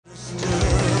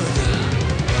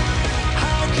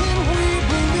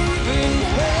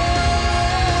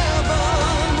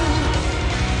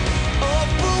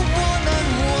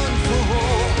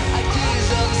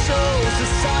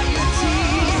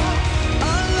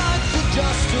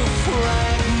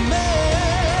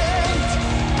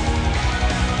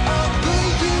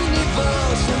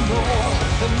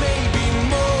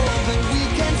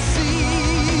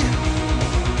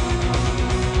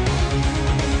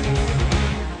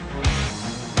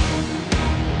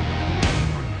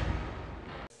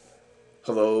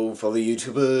Hello fellow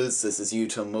YouTubers, this is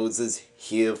Utah Moses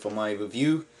here for my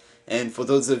review, and for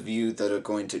those of you that are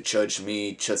going to judge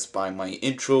me just by my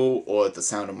intro or the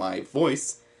sound of my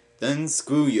voice, then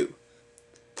screw you.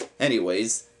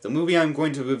 Anyways, the movie I'm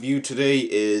going to review today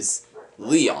is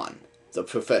Leon, the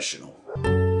Professional.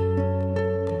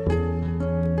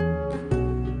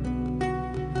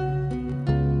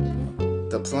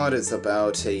 The plot is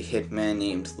about a hitman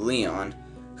named Leon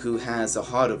who has a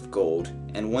heart of gold,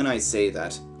 and when I say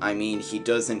that, I mean he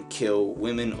doesn't kill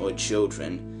women or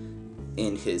children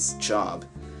in his job,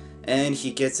 and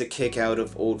he gets a kick out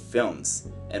of old films.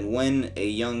 And when a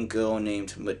young girl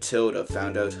named Matilda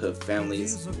found out her family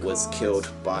was killed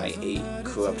by a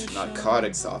corrupt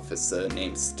narcotics officer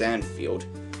named Stanfield,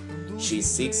 she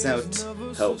seeks out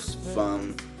help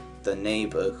from the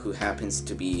neighbor who happens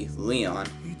to be Leon,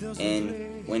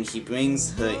 and when he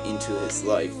brings her into his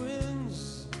life,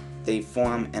 they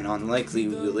form an unlikely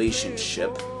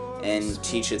relationship and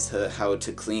teaches her how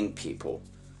to clean people.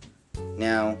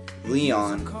 Now,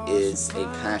 Leon is a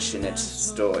passionate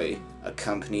story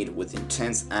accompanied with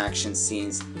intense action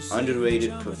scenes,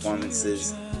 underrated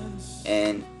performances,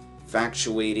 and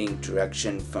factuating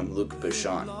direction from Luc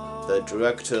Besson, the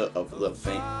director of La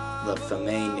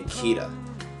Femme Nikita.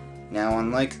 Now,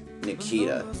 unlike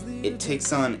Nikita, it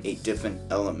takes on a different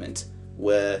element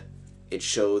where it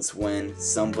shows when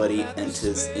somebody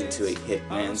enters into a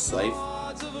hitman's life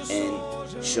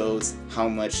and shows how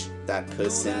much that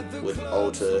person would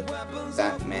alter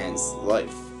that man's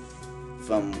life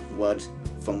from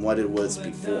what it was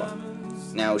before.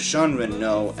 Now, Jean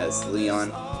Reno as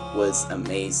Leon was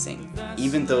amazing.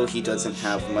 Even though he doesn't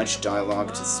have much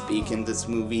dialogue to speak in this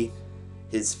movie,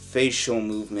 his facial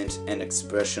movement and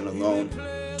expression alone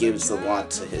gives a lot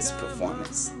to his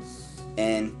performance.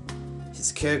 And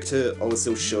his character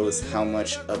also shows how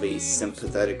much of a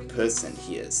sympathetic person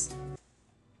he is.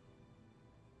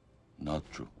 Not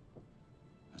true.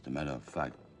 As a matter of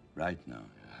fact, right now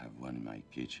I have one in my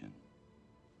kitchen.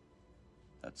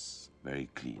 That's very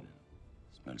clean.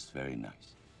 Smells very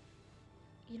nice.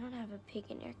 You don't have a pig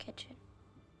in your kitchen.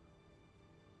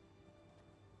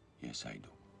 Yes, I do.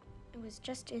 It was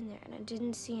just in there and I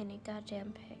didn't see any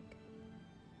goddamn pig.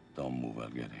 Don't move, I'll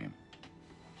get him.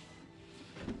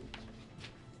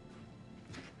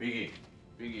 Piggy,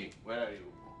 where are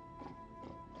you?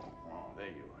 Oh, there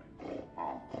you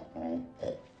are.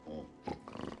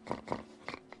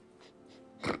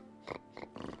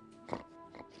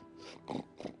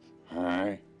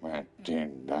 Hi,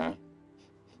 Matilda.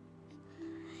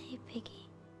 Hey, Piggy.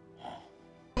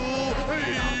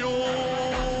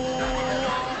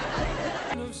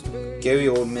 Gary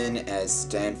Oldman as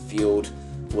Stanfield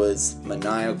was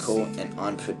maniacal and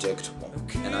unpredictable,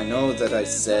 and I know that I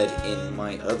said in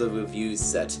my other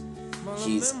reviews that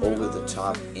he's over the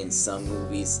top in some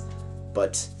movies,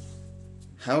 but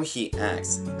how he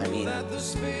acts, I mean,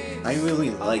 I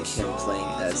really like him playing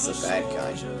as a bad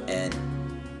guy, and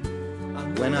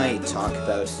when I talk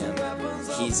about him,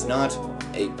 he's not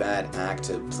a bad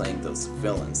actor playing those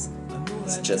villains.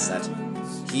 It's just that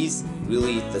he's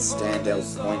really the standout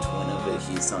point whenever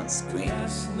he's on screen.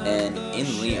 And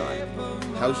in Leon,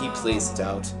 how he plays it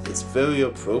out is very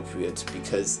appropriate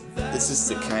because this is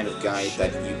the kind of guy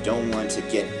that you don't want to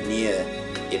get near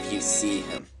if you see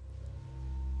him.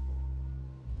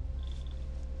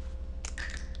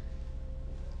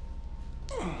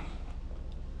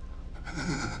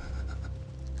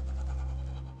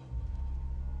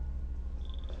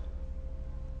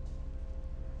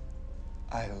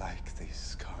 I like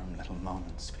these calm little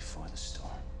moments before the storm.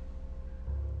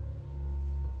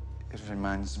 It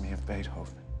reminds me of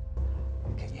Beethoven.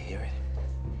 Can you hear it?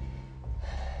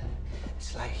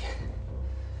 It's like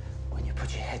when you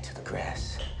put your head to the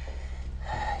grass,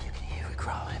 you can hear it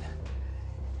crawling.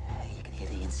 You can hear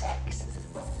the insects.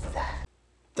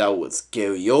 That was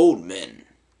Gary Oldman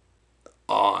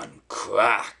on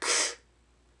crack.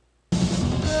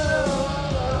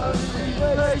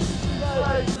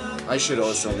 I should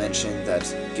also mention that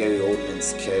Gary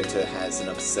Oldman's character has an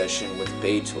obsession with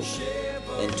Beethoven,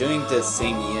 and during the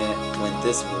same year when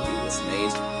this movie was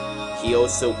made, he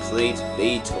also played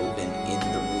Beethoven in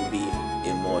the movie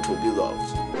Immortal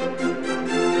Beloved.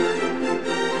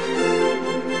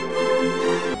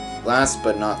 Last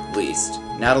but not least,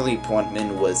 Natalie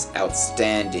Portman was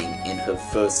outstanding in her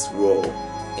first role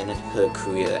in her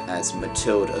career as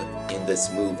Matilda in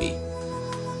this movie.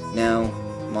 Now,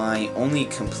 my only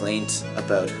complaint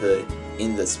about her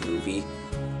in this movie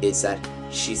is that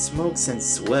she smokes and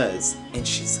swears, and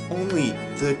she's only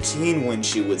 13 when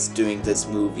she was doing this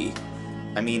movie.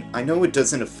 I mean, I know it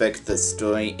doesn't affect the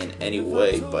story in any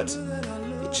way, but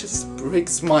just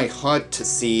breaks my heart to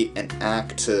see an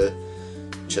actor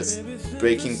just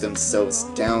breaking themselves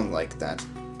down like that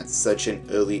at such an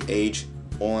early age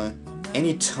or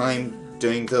any time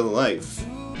during their life.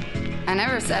 I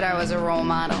never said I was a role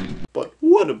model. But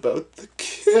what about the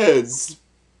kids?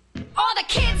 All the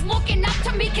kids looking up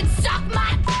to me can suck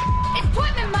my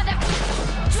equipment, mother.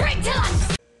 Drink till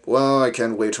I'm. Well, I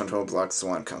can't wait until Black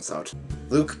Swan comes out.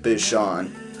 Luc Besson,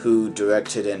 who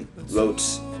directed and wrote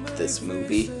this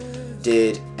movie,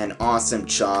 did an awesome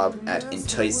job at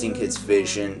enticing his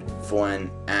vision for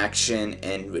an action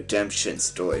and redemption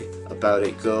story about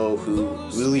a girl who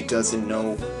really doesn't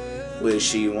know where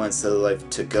she wants her life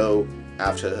to go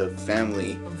after her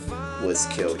family was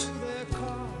killed.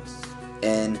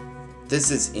 And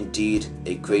this is indeed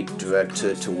a great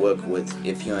director to work with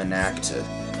if you're an actor.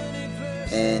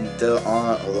 And there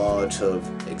are a lot of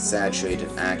exaggerated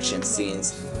action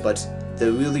scenes, but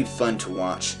they're really fun to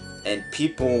watch, and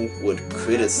people would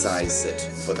criticize it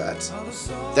for that.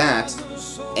 That,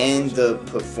 and the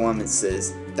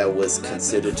performances that was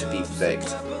considered to be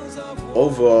faked.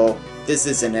 Overall, this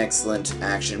is an excellent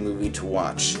action movie to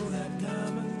watch.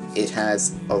 It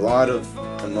has a lot of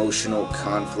emotional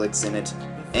conflicts in it,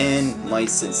 and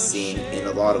licensed scene in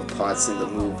a lot of parts in the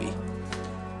movie.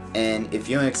 And if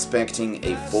you're expecting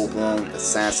a full-blown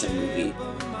assassin movie,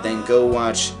 then go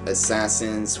watch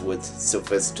Assassins with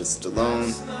Sylvester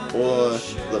Stallone or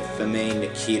La Femme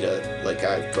Nikita, like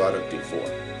I've brought up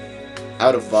before.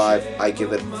 Out of 5, I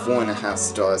give it 4.5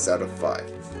 stars out of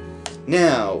 5.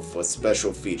 Now for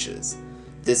special features.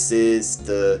 This is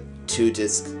the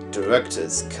 2-disc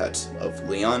director's cut of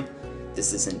Leon.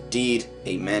 This is indeed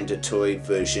a mandatory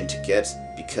version to get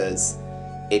because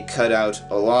it cut out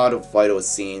a lot of vital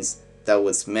scenes that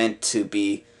was meant to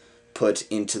be put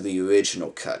into the original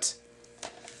cut.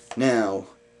 Now,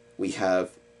 we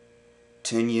have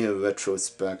 10-year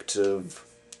retrospective,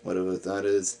 whatever that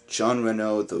is, Jean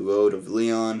Reno, The Road of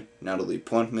Leon, Natalie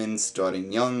Portman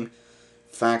starting young,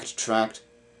 fact-tracked,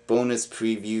 bonus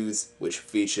previews, which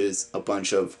features a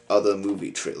bunch of other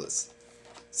movie trailers.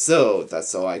 So,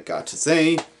 that's all I got to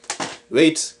say.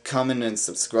 Rate, comment, and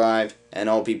subscribe, and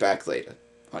I'll be back later.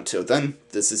 Until then,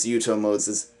 this is Yuto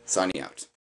Moses, signing out.